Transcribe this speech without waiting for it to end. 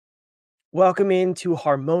Welcome into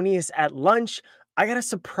Harmonious at Lunch. I got a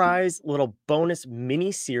surprise little bonus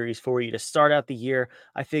mini series for you to start out the year.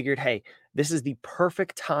 I figured, hey, this is the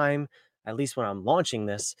perfect time, at least when I'm launching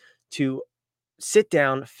this, to sit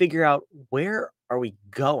down, figure out where are we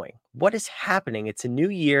going? What is happening? It's a new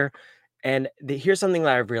year. And here's something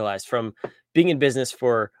that I've realized from being in business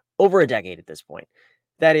for over a decade at this point.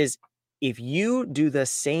 That is, if you do the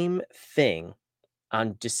same thing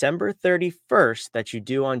on December 31st that you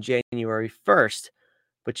do on January 1st,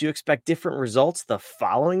 but you expect different results the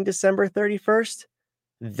following December 31st,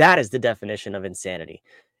 that is the definition of insanity.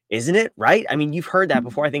 Isn't it? Right? I mean, you've heard that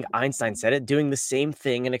before. I think Einstein said it. Doing the same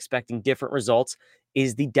thing and expecting different results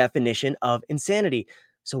is the definition of insanity.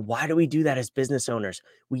 So, why do we do that as business owners?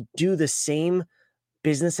 We do the same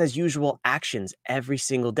business as usual actions every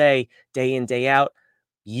single day in, day out,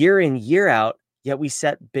 year in, year out, yet we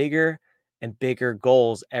set bigger and bigger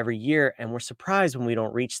goals every year, and we're surprised when we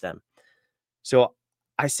don't reach them. So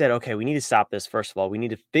I said, okay, we need to stop this. First of all, we need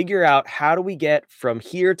to figure out how do we get from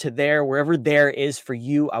here to there, wherever there is for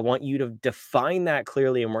you. I want you to define that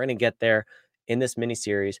clearly, and we're going to get there in this mini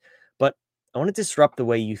series. But I want to disrupt the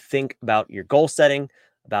way you think about your goal setting,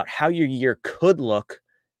 about how your year could look,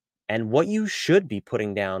 and what you should be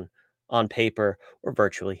putting down on paper or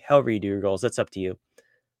virtually, however you do your goals. That's up to you.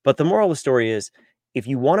 But the moral of the story is if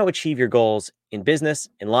you want to achieve your goals in business,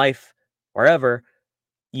 in life, wherever,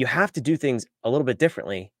 you have to do things a little bit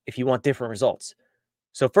differently if you want different results.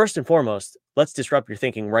 So, first and foremost, let's disrupt your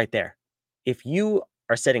thinking right there. If you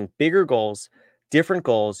are setting bigger goals, different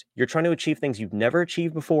goals, you're trying to achieve things you've never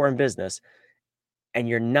achieved before in business, and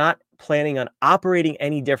you're not planning on operating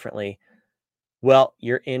any differently, well,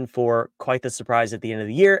 you're in for quite the surprise at the end of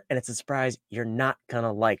the year, and it's a surprise you're not going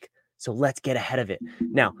to like. So let's get ahead of it.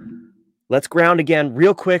 Now, let's ground again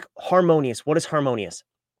real quick. Harmonious. What is Harmonious?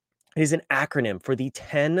 It is an acronym for the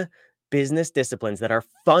 10 business disciplines that are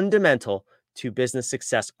fundamental to business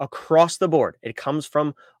success across the board. It comes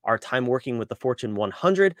from our time working with the Fortune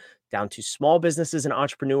 100 down to small businesses and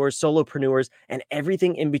entrepreneurs, solopreneurs, and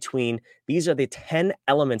everything in between. These are the 10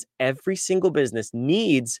 elements every single business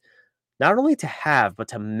needs not only to have, but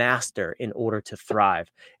to master in order to thrive.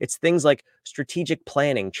 It's things like strategic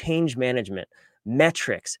planning, change management,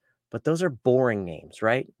 metrics, but those are boring names,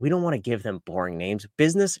 right? We don't want to give them boring names.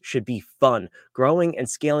 Business should be fun. Growing and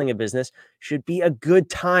scaling a business should be a good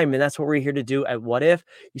time. And that's what we're here to do at What If.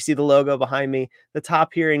 You see the logo behind me, the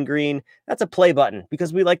top here in green, that's a play button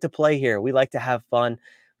because we like to play here. We like to have fun.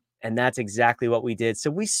 And that's exactly what we did. So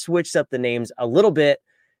we switched up the names a little bit.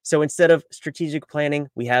 So instead of strategic planning,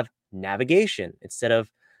 we have navigation. Instead of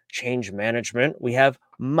change management, we have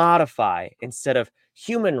modify. Instead of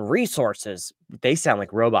human resources, they sound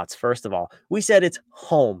like robots, first of all. We said it's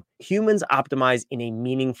home. Humans optimize in a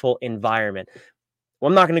meaningful environment. Well,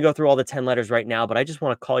 I'm not going to go through all the 10 letters right now, but I just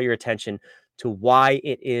want to call your attention to why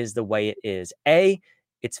it is the way it is. A,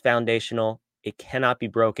 it's foundational. It cannot be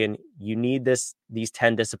broken. You need these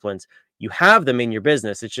 10 disciplines. You have them in your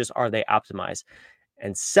business. It's just, are they optimized?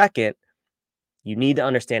 And second, you need to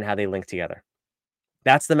understand how they link together.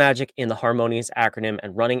 That's the magic in the Harmonious acronym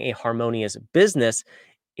and running a harmonious business.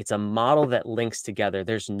 It's a model that links together.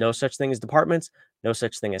 There's no such thing as departments, no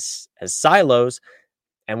such thing as silos.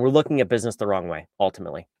 And we're looking at business the wrong way,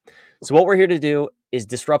 ultimately. So what we're here to do is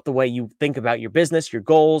disrupt the way you think about your business, your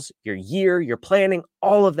goals, your year, your planning,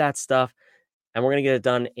 all of that stuff. And we're going to get it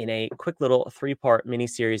done in a quick little 3-part mini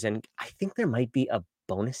series. And I think there might be a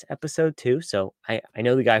bonus episode too. So I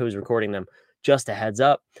know the guy who's recording them, just a heads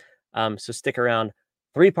up. So stick around,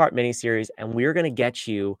 3-part mini series, and we're going to get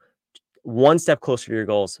you one step closer to your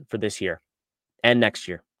goals for this year and next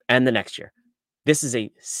year and the next year. This is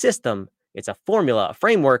a system. It's a formula, a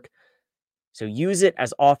framework. So use it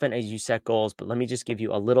as often as you set goals. But let me just give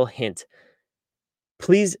you a little hint.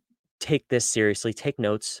 Please take this seriously, take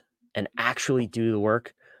notes, and actually do the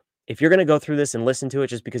work. If you're going to go through this and listen to it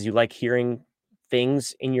just because you like hearing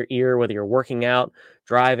things in your ear, whether you're working out,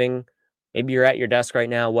 driving, maybe you're at your desk right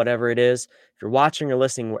now, whatever it is, if you're watching or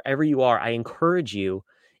listening, wherever you are, I encourage you,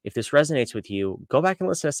 if this resonates with you, go back and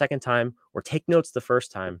listen a second time or take notes the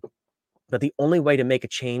first time. But the only way to make a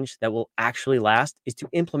change that will actually last is to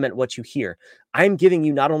implement what you hear. I'm giving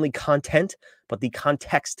you not only content, but the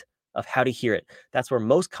context of how to hear it. That's where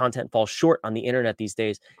most content falls short on the internet these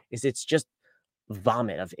days, is it's just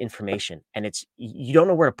vomit of information, and you don't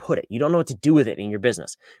know where to put it. You don't know what to do with it in your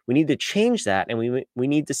business. We need to change that, and we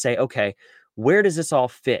need to say, okay, where does this all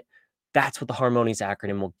fit? That's what the Harmonious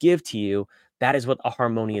acronym will give to you. That is what a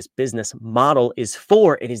harmonious business model is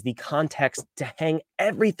for. It is the context to hang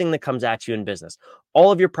everything that comes at you in business.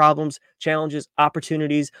 All of your problems, challenges,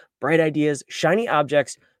 opportunities, bright ideas, shiny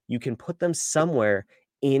objects, You can put them somewhere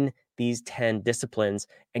in these 10 disciplines,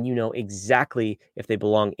 and you know exactly if they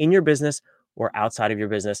belong in your business or outside of your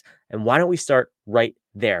business. And why don't we start right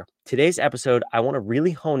there? Today's episode, I want to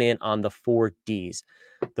really hone in on the 4 Ds.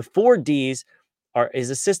 The 4 Ds is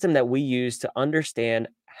a system that we use to understand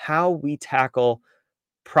how we tackle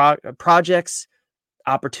projects,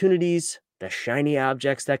 opportunities, the shiny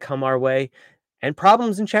objects that come our way, and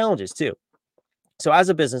problems and challenges too. So, as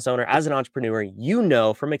a business owner, as an entrepreneur, you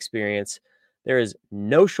know from experience, there is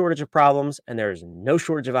no shortage of problems and there is no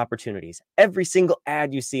shortage of opportunities. Every single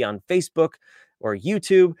ad you see on Facebook or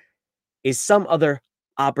YouTube is some other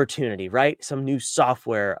opportunity, right? Some new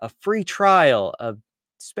software, a free trial,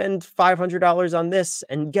 spend $500 on this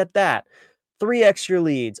and get that, 3 extra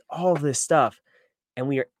leads, all of this stuff. And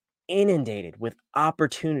we are inundated with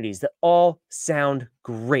opportunities that all sound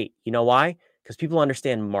great. You know why? Because people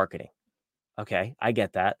understand marketing. Okay, I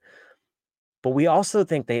get that. But we also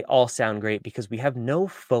think they all sound great because we have no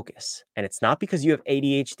focus. And it's not because you have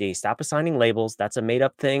ADHD. Stop assigning labels. That's a made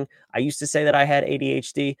up thing. I used to say that I had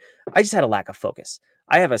ADHD. I just had a lack of focus.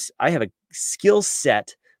 I have a skill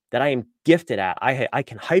set that I am gifted at. I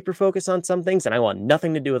can hyper focus on some things and I want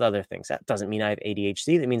nothing to do with other things. That doesn't mean I have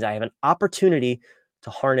ADHD. That means I have an opportunity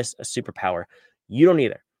to harness a superpower. You don't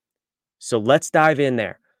either. So let's dive in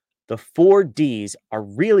there. The 4 Ds are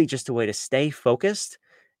really just a way to stay focused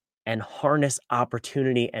and harness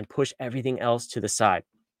opportunity and push everything else to the side.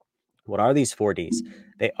 What are these 4 Ds?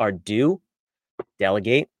 They are do,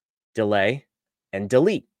 delegate, delay, and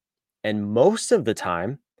delete. And most of the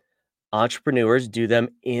time, entrepreneurs do them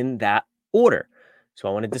in that order. So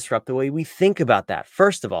I want to disrupt the way we think about that.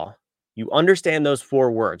 First of all, you understand those 4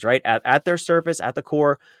 words, right? At their surface, at the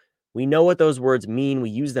core, we know what those words mean. We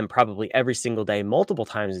use them probably every single day, multiple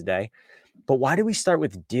times a day. But why do we start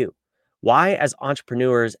with do? Why, as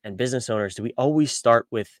entrepreneurs and business owners, do we always start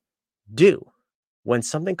with do? When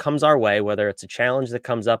something comes our way, whether it's a challenge that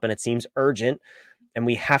comes up and it seems urgent and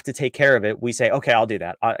we have to take care of it, we say, okay, I'll do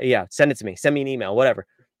that. Yeah, send it to me. Send me an email, whatever.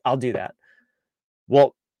 I'll do that.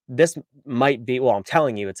 Well, this might be, well, I'm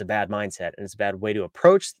telling you, it's a bad mindset and it's a bad way to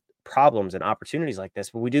approach problems and opportunities like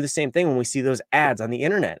this. But we do the same thing when we see those ads on the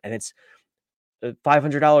internet and it's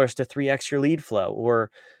 $500 to 3 extra lead flow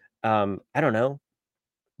or, I don't know,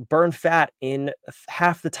 burn fat in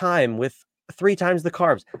half the time with 3 times the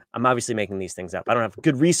carbs. I'm obviously making these things up. I don't have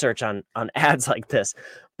good research on ads like this.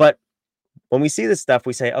 But when we see this stuff,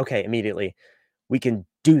 we say, okay, immediately we can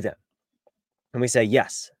do them. And we say,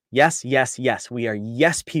 yes, yes, yes, yes. We are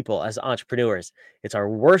yes people as entrepreneurs. It's our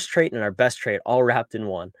worst trait and our best trait all wrapped in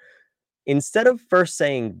one. Instead of first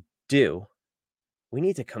saying do, we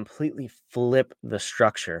need to completely flip the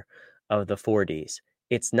structure of the 4 Ds.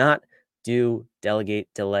 It's not do, delegate,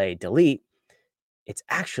 delay, delete. It's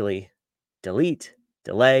actually delete,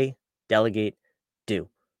 delay, delegate, do.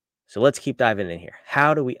 So let's keep diving in here.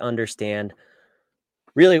 How do we understand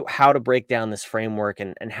really how to break down this framework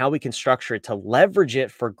and how we can structure it to leverage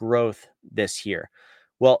it for growth this year?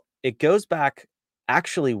 Well, it goes back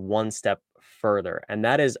actually one step further, and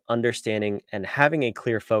that is understanding and having a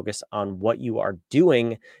clear focus on what you are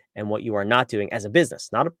doing and what you are not doing as a business,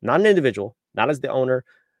 not an individual, not as the owner,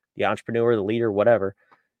 the entrepreneur, the leader, whatever.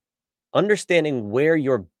 Understanding where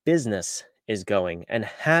your business is going and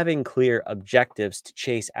having clear objectives to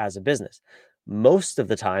chase as a business. Most of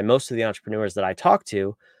the time, most of the entrepreneurs that I talk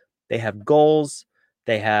to, they have goals,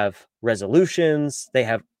 they have resolutions, they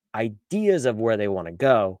have ideas of where they want to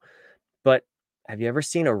go. But have you ever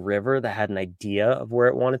seen a river that had an idea of where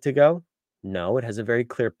it wanted to go? No, it has a very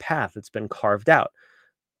clear path that's been carved out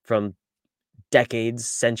from decades,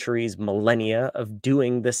 centuries, millennia of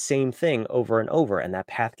doing the same thing over and over. And that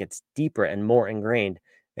path gets deeper and more ingrained.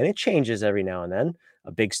 And it changes every now and then.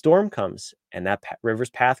 A big storm comes, and that river's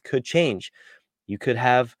path could change. You could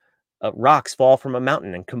have rocks fall from a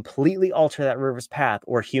mountain and completely alter that river's path,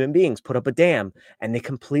 or human beings put up a dam and they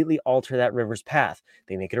completely alter that river's path.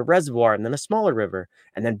 They make it a reservoir and then a smaller river,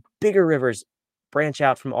 and then bigger rivers branch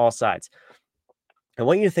out from all sides. I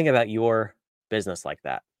want you to think about your business like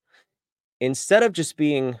that. Instead of just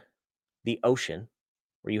being the ocean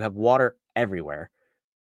where you have water everywhere,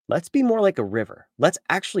 let's be more like a river. Let's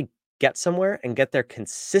actually get somewhere and get there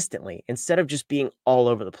consistently instead of just being all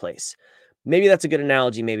over the place. Maybe that's a good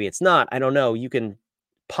analogy, maybe it's not. I don't know. You can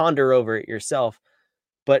ponder over it yourself.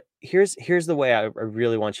 But here's the way I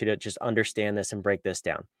really want you to just understand this and break this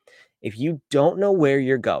down. If you don't know where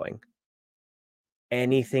you're going,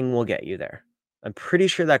 anything will get you there. I'm pretty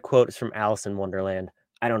sure that quote is from Alice in Wonderland.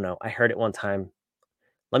 I don't know. I heard it one time.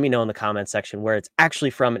 Let me know in the comment section where it's actually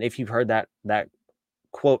from and if you've heard that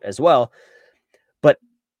quote as well. But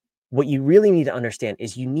what you really need to understand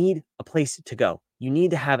is you need a place to go. You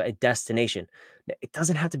need to have a destination. It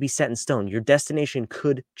doesn't have to be set in stone. Your destination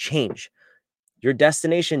could change. Your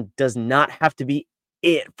destination does not have to be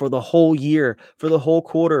it for the whole year, for the whole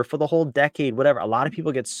quarter, for the whole decade, whatever. A lot of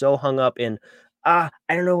people get so hung up in, I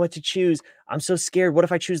don't know what to choose. I'm so scared. What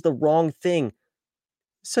if I choose the wrong thing?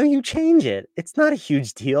 So you change it. It's not a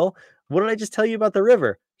huge deal. What did I just tell you about the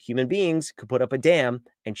river? Human beings could put up a dam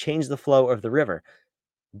and change the flow of the river.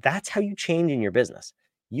 That's how you change in your business.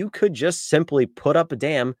 You could just simply put up a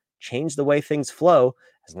dam, change the way things flow,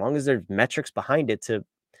 as long as there's metrics behind it to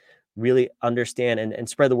really understand and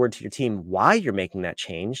spread the word to your team why you're making that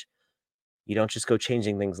change. You don't just go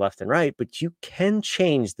changing things left and right, but you can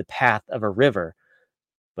change the path of a river.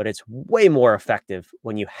 But it's way more effective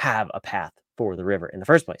when you have a path for the river in the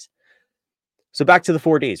first place. So back to the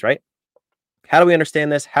 4Ds, right? How do we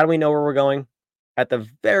understand this? How do we know where we're going? At the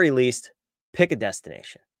very least, pick a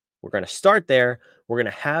destination. We're going to start there. We're going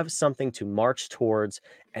to have something to march towards,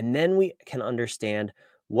 and then we can understand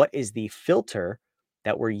what is the filter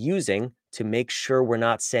that we're using to make sure we're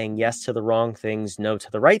not saying yes to the wrong things, no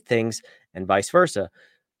to the right things, and vice versa.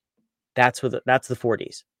 That's the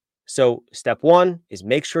 4Ds. So step one is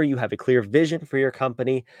make sure you have a clear vision for your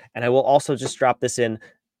company. And I will also just drop this in.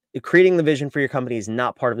 Creating the vision for your company is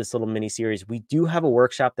not part of this little mini series. We do have a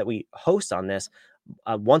workshop that we host on this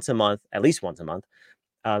once a month, at least once a month.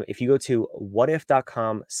 If you go to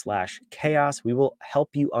whatif.com/chaos, we will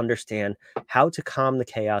help you understand how to calm the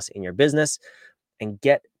chaos in your business and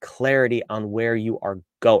get clarity on where you are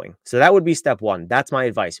going. So that would be step one. That's my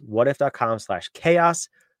advice. Whatif.com/chaos.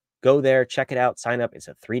 Go there, check it out, sign up. It's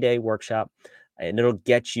a 3-day workshop and it'll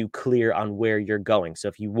get you clear on where you're going. So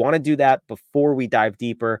if you want to do that before we dive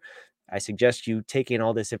deeper, I suggest you take in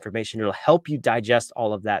all this information. It'll help you digest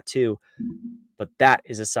all of that too. But that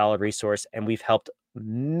is a solid resource. And we've helped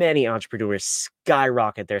many entrepreneurs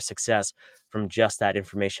skyrocket their success from just that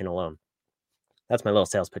information alone. That's my little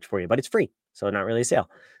sales pitch for you, but it's free. So not really a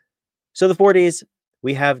sale. So the 4Ds,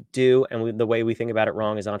 we have do, and the way we think about it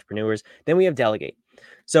wrong as entrepreneurs. Then we have delegate.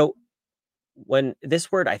 So when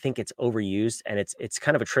this word, I think it's overused and it's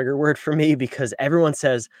kind of a trigger word for me because everyone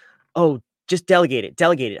says, oh, just delegate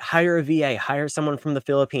it, hire a VA, hire someone from the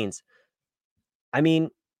Philippines. I mean,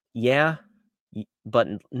 yeah, but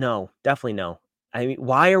no, definitely no. I mean,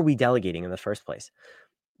 why are we delegating in the first place?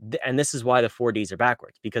 And this is why the 4Ds are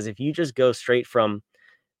backwards, because if you just go straight from,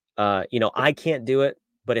 I can't do it,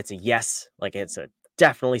 but it's a yes, like it's a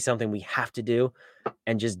definitely something we have to do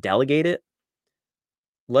and just delegate it.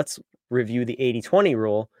 Let's review the 80-20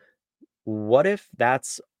 rule. What if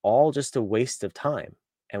that's all just a waste of time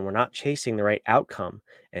and we're not chasing the right outcome?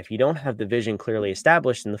 And if you don't have the vision clearly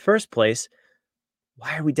established in the first place,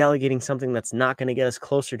 why are we delegating something that's not going to get us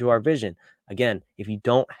closer to our vision? Again, if you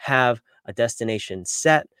don't have a destination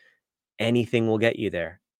set, anything will get you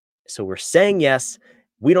there. So we're saying yes,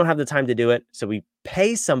 we don't have the time to do it. So we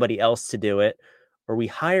pay somebody else to do it, or we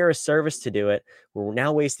hire a service to do it. We're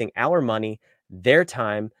now wasting our money, their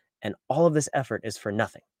time, and all of this effort is for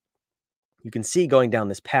nothing. You can see going down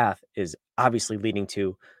this path is obviously leading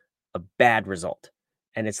to a bad result.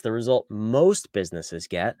 And it's the result most businesses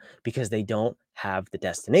get because they don't have the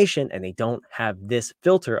destination and they don't have this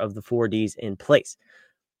filter of the 4Ds in place.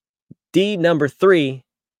 D number 3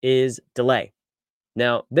 is delay.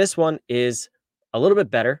 Now, this one is a little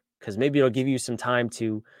bit better because maybe it'll give you some time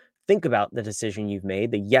to think about the decision you've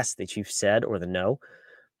made, the yes that you've said or the no.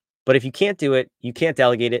 But if you can't do it, you can't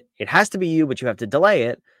delegate it. It has to be you, but you have to delay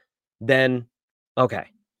it. Then, okay,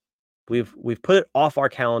 we've put it off our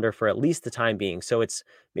calendar for at least the time being. So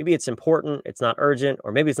maybe it's important, it's not urgent,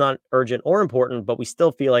 or maybe it's not urgent or important, but we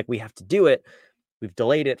still feel like we have to do it. We've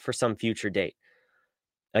delayed it for some future date.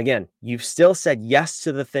 Again, you've still said yes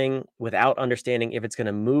to the thing without understanding if it's going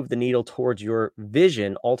to move the needle towards your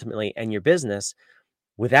vision ultimately and your business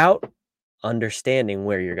without understanding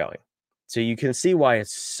where you're going. So you can see why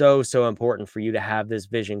it's so important for you to have this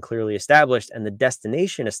vision clearly established and the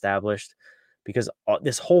destination established, because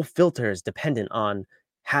this whole filter is dependent on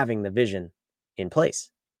having the vision in place.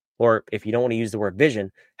 Or if you don't want to use the word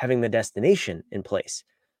vision, having the destination in place.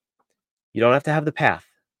 You don't have to have the path.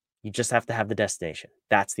 You just have to have the destination.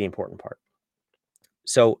 That's the important part.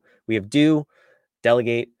 So we have do,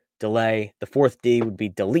 delegate, delay. The 4th D would be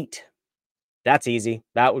delete. That's easy.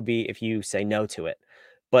 That would be if you say no to it.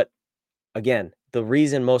 But again, the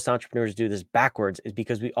reason most entrepreneurs do this backwards is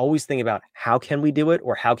because we always think about how can we do it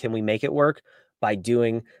or how can we make it work by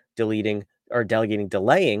doing, deleting, or delegating,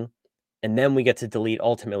 delaying. And then we get to delete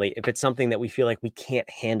ultimately if it's something that we feel like we can't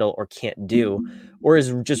handle or can't do, or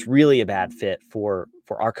is just really a bad fit for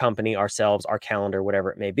our company, ourselves, our calendar,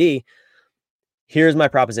 whatever it may be. Here's my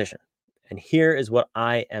proposition. And here is what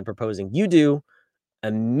I am proposing you do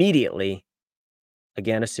immediately.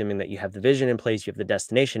 Again, assuming that you have the vision in place, you have the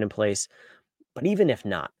destination in place. But even if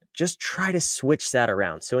not, just try to switch that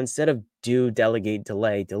around. So instead of do, delegate,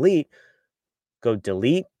 delay, delete, go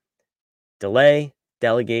delete, delay,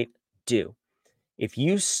 delegate, do. If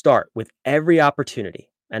you start with every opportunity,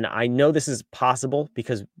 and I know this is possible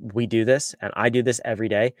because we do this and I do this every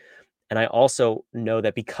day. And I also know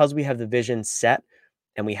that because we have the vision set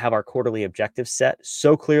and we have our quarterly objectives set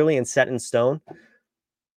so clearly and set in stone,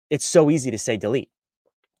 it's so easy to say delete.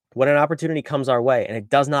 When an opportunity comes our way and it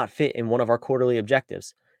does not fit in one of our quarterly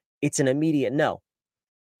objectives, it's an immediate no.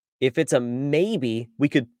 If it's a maybe, we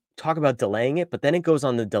could talk about delaying it, but then it goes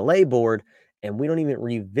on the delay board and we don't even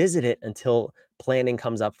revisit it until planning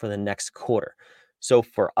comes up for the next quarter. So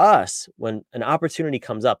for us, when an opportunity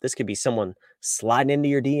comes up, this could be someone sliding into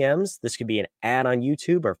your DMs. This could be an ad on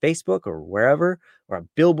YouTube or Facebook or wherever, or a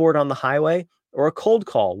billboard on the highway or a cold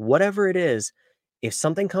call, whatever it is. If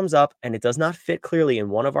something comes up and it does not fit clearly in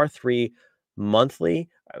one of our three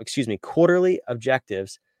quarterly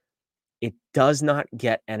objectives, it does not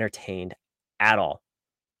get entertained at all.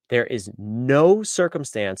 There is no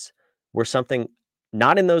circumstance where something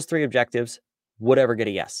not in those three objectives would ever get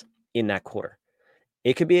a yes in that quarter.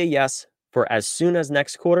 It could be a yes for as soon as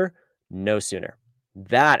next quarter, no sooner.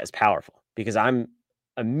 That is powerful because I'm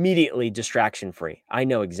immediately distraction free. I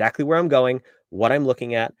know exactly where I'm going, what I'm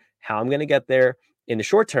looking at, how I'm going to get there in the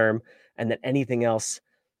short term, and then anything else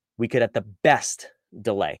we could at the best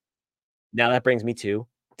delay. Now that brings me to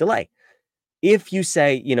delay. If you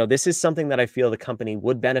say, this is something that I feel the company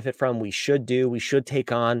would benefit from, we should do, we should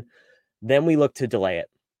take on, then we look to delay it.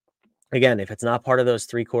 Again, if it's not part of those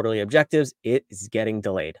three quarterly objectives, it is getting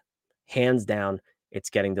delayed. Hands down,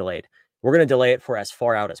 it's getting delayed. We're going to delay it for as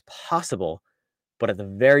far out as possible, but at the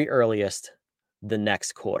very earliest, the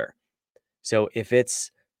next quarter. So if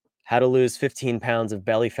it's how to lose 15 pounds of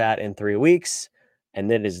belly fat in 3 weeks,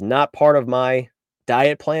 and that is not part of my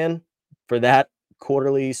diet plan for that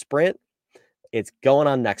quarterly sprint, it's going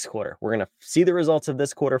on next quarter. We're going to see the results of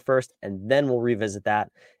this quarter first, and then we'll revisit that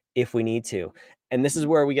if we need to. And this is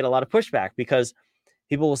where we get a lot of pushback because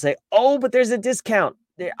people will say, oh, but there's a discount.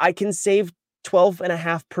 I can save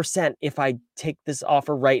 12.5% if I take this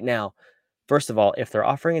offer right now. First of all, if they're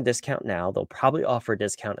offering a discount now, they'll probably offer a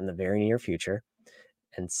discount in the very near future.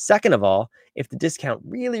 And second of all, if the discount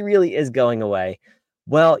really, really is going away,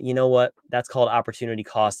 well, you know what? That's called opportunity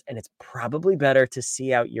cost. And it's probably better to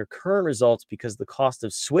see out your current results because the cost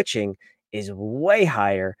of switching is way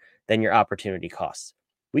higher than your opportunity costs.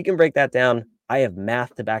 We can break that down. I have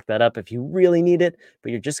math to back that up if you really need it,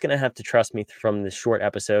 but you're just going to have to trust me from this short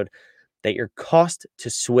episode that your cost to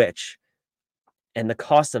switch and the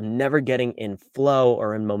cost of never getting in flow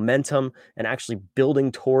or in momentum and actually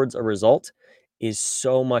building towards a result is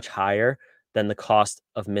so much higher than the cost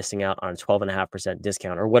of missing out on a 12.5%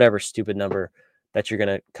 discount or whatever stupid number that you're going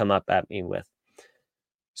to come up at me with.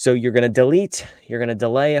 So you're going to delete, you're going to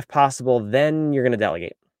delay if possible, then you're going to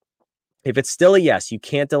delegate. If it's still a yes, you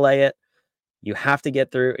can't delay it. You have to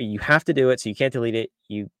get through, you have to do it. So you can't delete it.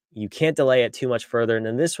 You can't delay it too much further. And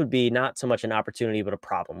then this would be not so much an opportunity, but a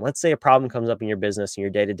problem. Let's say a problem comes up in your business and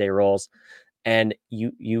your day-to-day roles, and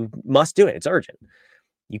you must do it. It's urgent.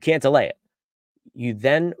 You can't delay it. You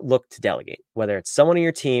then look to delegate, whether it's someone on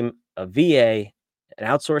your team, a VA, an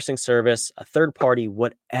outsourcing service, a third party,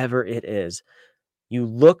 whatever it is. You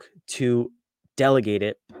look to delegate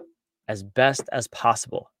it as best as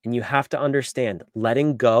possible. And you have to understand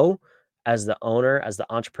letting go as the owner, as the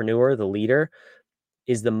entrepreneur, the leader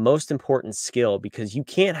is the most important skill because you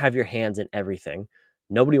can't have your hands in everything.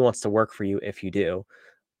 Nobody wants to work for you if you do,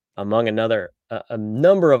 among a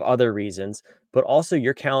number of other reasons, but also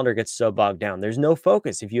your calendar gets so bogged down. There's no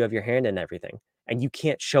focus if you have your hand in everything and you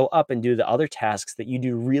can't show up and do the other tasks that you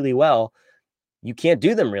do really well. You can't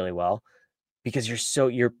do them really well because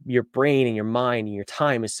your brain and your mind and your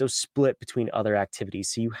time is so split between other activities.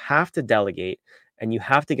 So you have to delegate and you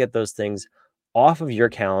have to get those things off of your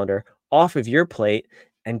calendar, off of your plate,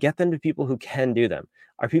 and get them to people who can do them.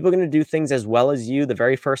 Are people going to do things as well as you the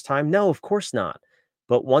very first time? No, of course not.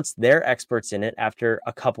 But once they're experts in it after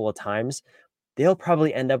a couple of times, they'll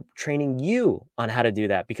probably end up training you on how to do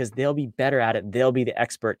that because they'll be better at it. They'll be the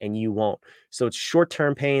expert and you won't. So it's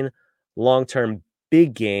short-term pain, long-term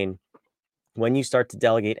big gain when you start to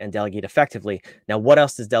delegate and delegate effectively. Now, what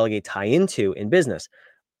else does delegate tie into in business?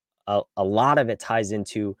 A lot of it ties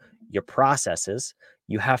into your processes,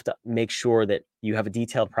 you have to make sure that you have a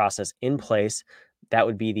detailed process in place. That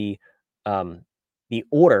would be the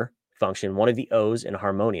order function, one of the O's in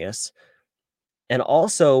Harmonious, and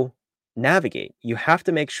also navigate. You have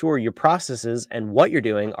to make sure your processes and what you're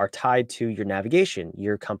doing are tied to your navigation,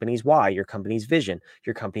 your company's why, your company's vision,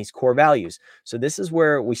 your company's core values. So this is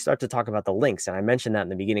where we start to talk about the links. And I mentioned that in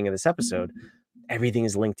the beginning of this episode. Everything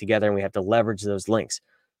is linked together and we have to leverage those links.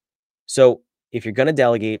 So if you're going to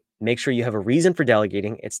delegate, make sure you have a reason for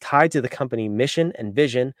delegating. It's tied to the company mission and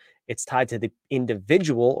vision. It's tied to the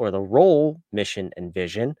individual or the role mission and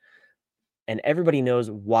vision. And everybody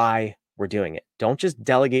knows why we're doing it. Don't just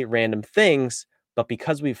delegate random things, but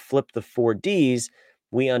because we've flipped the 4Ds,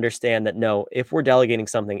 we understand that no, if we're delegating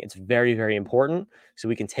something, it's very, very important. So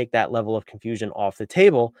we can take that level of confusion off the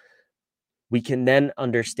table. We can then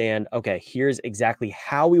understand, okay, here's exactly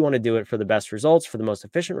how we want to do it for the best results, for the most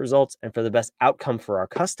efficient results, and for the best outcome for our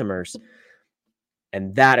customers.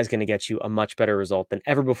 And that is going to get you a much better result than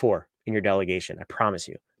ever before in your delegation. I promise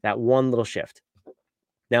you, that one little shift.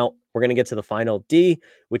 Now, we're going to get to the final D,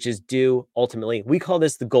 which is do ultimately. We call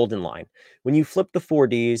this the golden line. When you flip the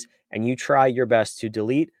 4Ds and you try your best to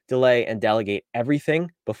delete, delay, and delegate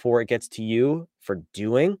everything before it gets to you for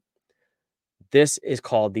doing, this is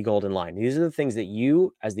called the golden line. These are the things that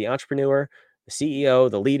you, as the entrepreneur, the CEO,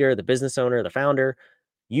 the leader, the business owner, the founder,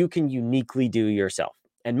 you can uniquely do yourself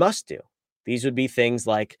and must do. These would be things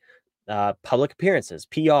like public appearances,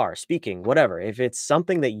 PR, speaking, whatever. If it's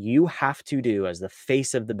something that you have to do as the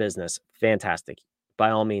face of the business, fantastic. By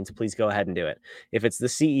all means, please go ahead and do it. If it's the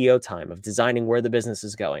CEO time of designing where the business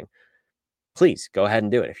is going, please go ahead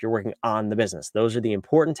and do it. If you're working on the business, those are the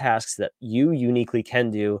important tasks that you uniquely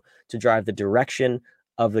can do to drive the direction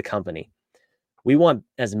of the company. We want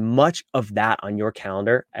as much of that on your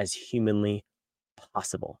calendar as humanly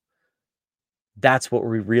possible. That's what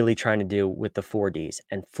we're really trying to do with the 4Ds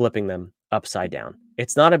and flipping them upside down.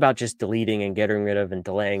 It's not about just deleting and getting rid of and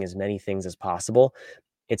delaying as many things as possible.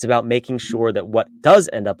 It's about making sure that what does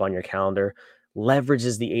end up on your calendar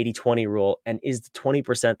leverages the 80-20 rule and is the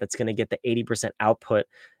 20% that's going to get the 80% output.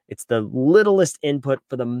 It's the littlest input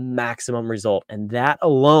for the maximum result. And that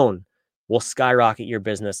alone will skyrocket your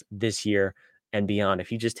business this year and beyond.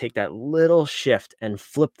 If you just take that little shift and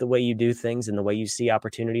flip the way you do things and the way you see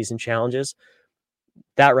opportunities and challenges,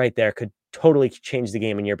 that right there could totally change the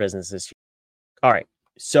game in your business this year. All right.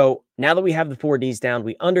 So now that we have the 4Ds down,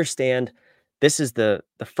 we understand this is the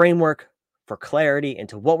framework for clarity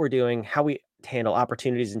into what we're doing, how we handle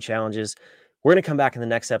opportunities and challenges. We're going to come back in the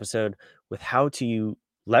next episode with how to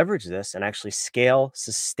leverage this and actually scale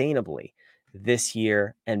sustainably this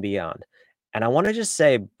year and beyond. And I want to just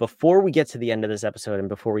say, before we get to the end of this episode and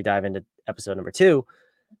before we dive into episode number 2,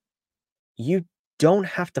 you don't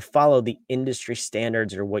have to follow the industry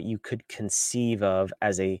standards or what you could conceive of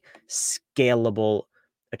as a scalable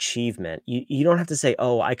achievement. You don't have to say,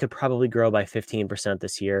 oh, I could probably grow by 15%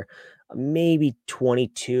 this year, maybe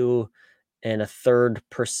 22 and a third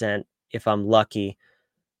percent if I'm lucky.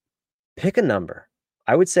 Pick a number.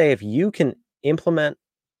 I would say if you can implement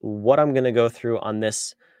what I'm going to go through on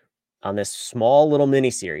this small little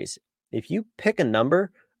mini series, if you pick a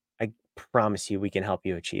number, I promise you we can help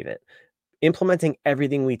you achieve it. Implementing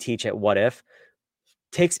everything we teach at What If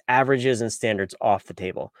takes averages and standards off the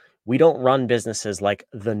table. We don't run businesses like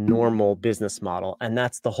the normal business model. And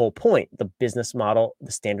that's the whole point. The business model,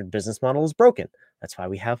 the standard business model is broken. That's why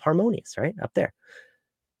we have Harmonious, right? Up there.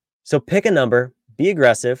 So pick a number, be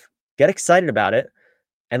aggressive, get excited about it.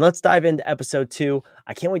 And let's dive into episode 2.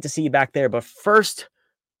 I can't wait to see you back there. But first,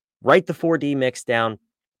 write the 4D mix down.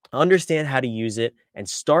 Understand how to use it and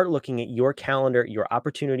start looking at your calendar, your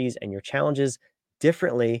opportunities, and your challenges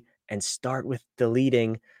differently, and start with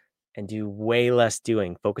deleting and do way less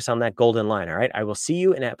doing. Focus on that golden line. All right. I will see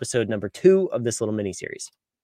you in episode number 2 of this little mini series.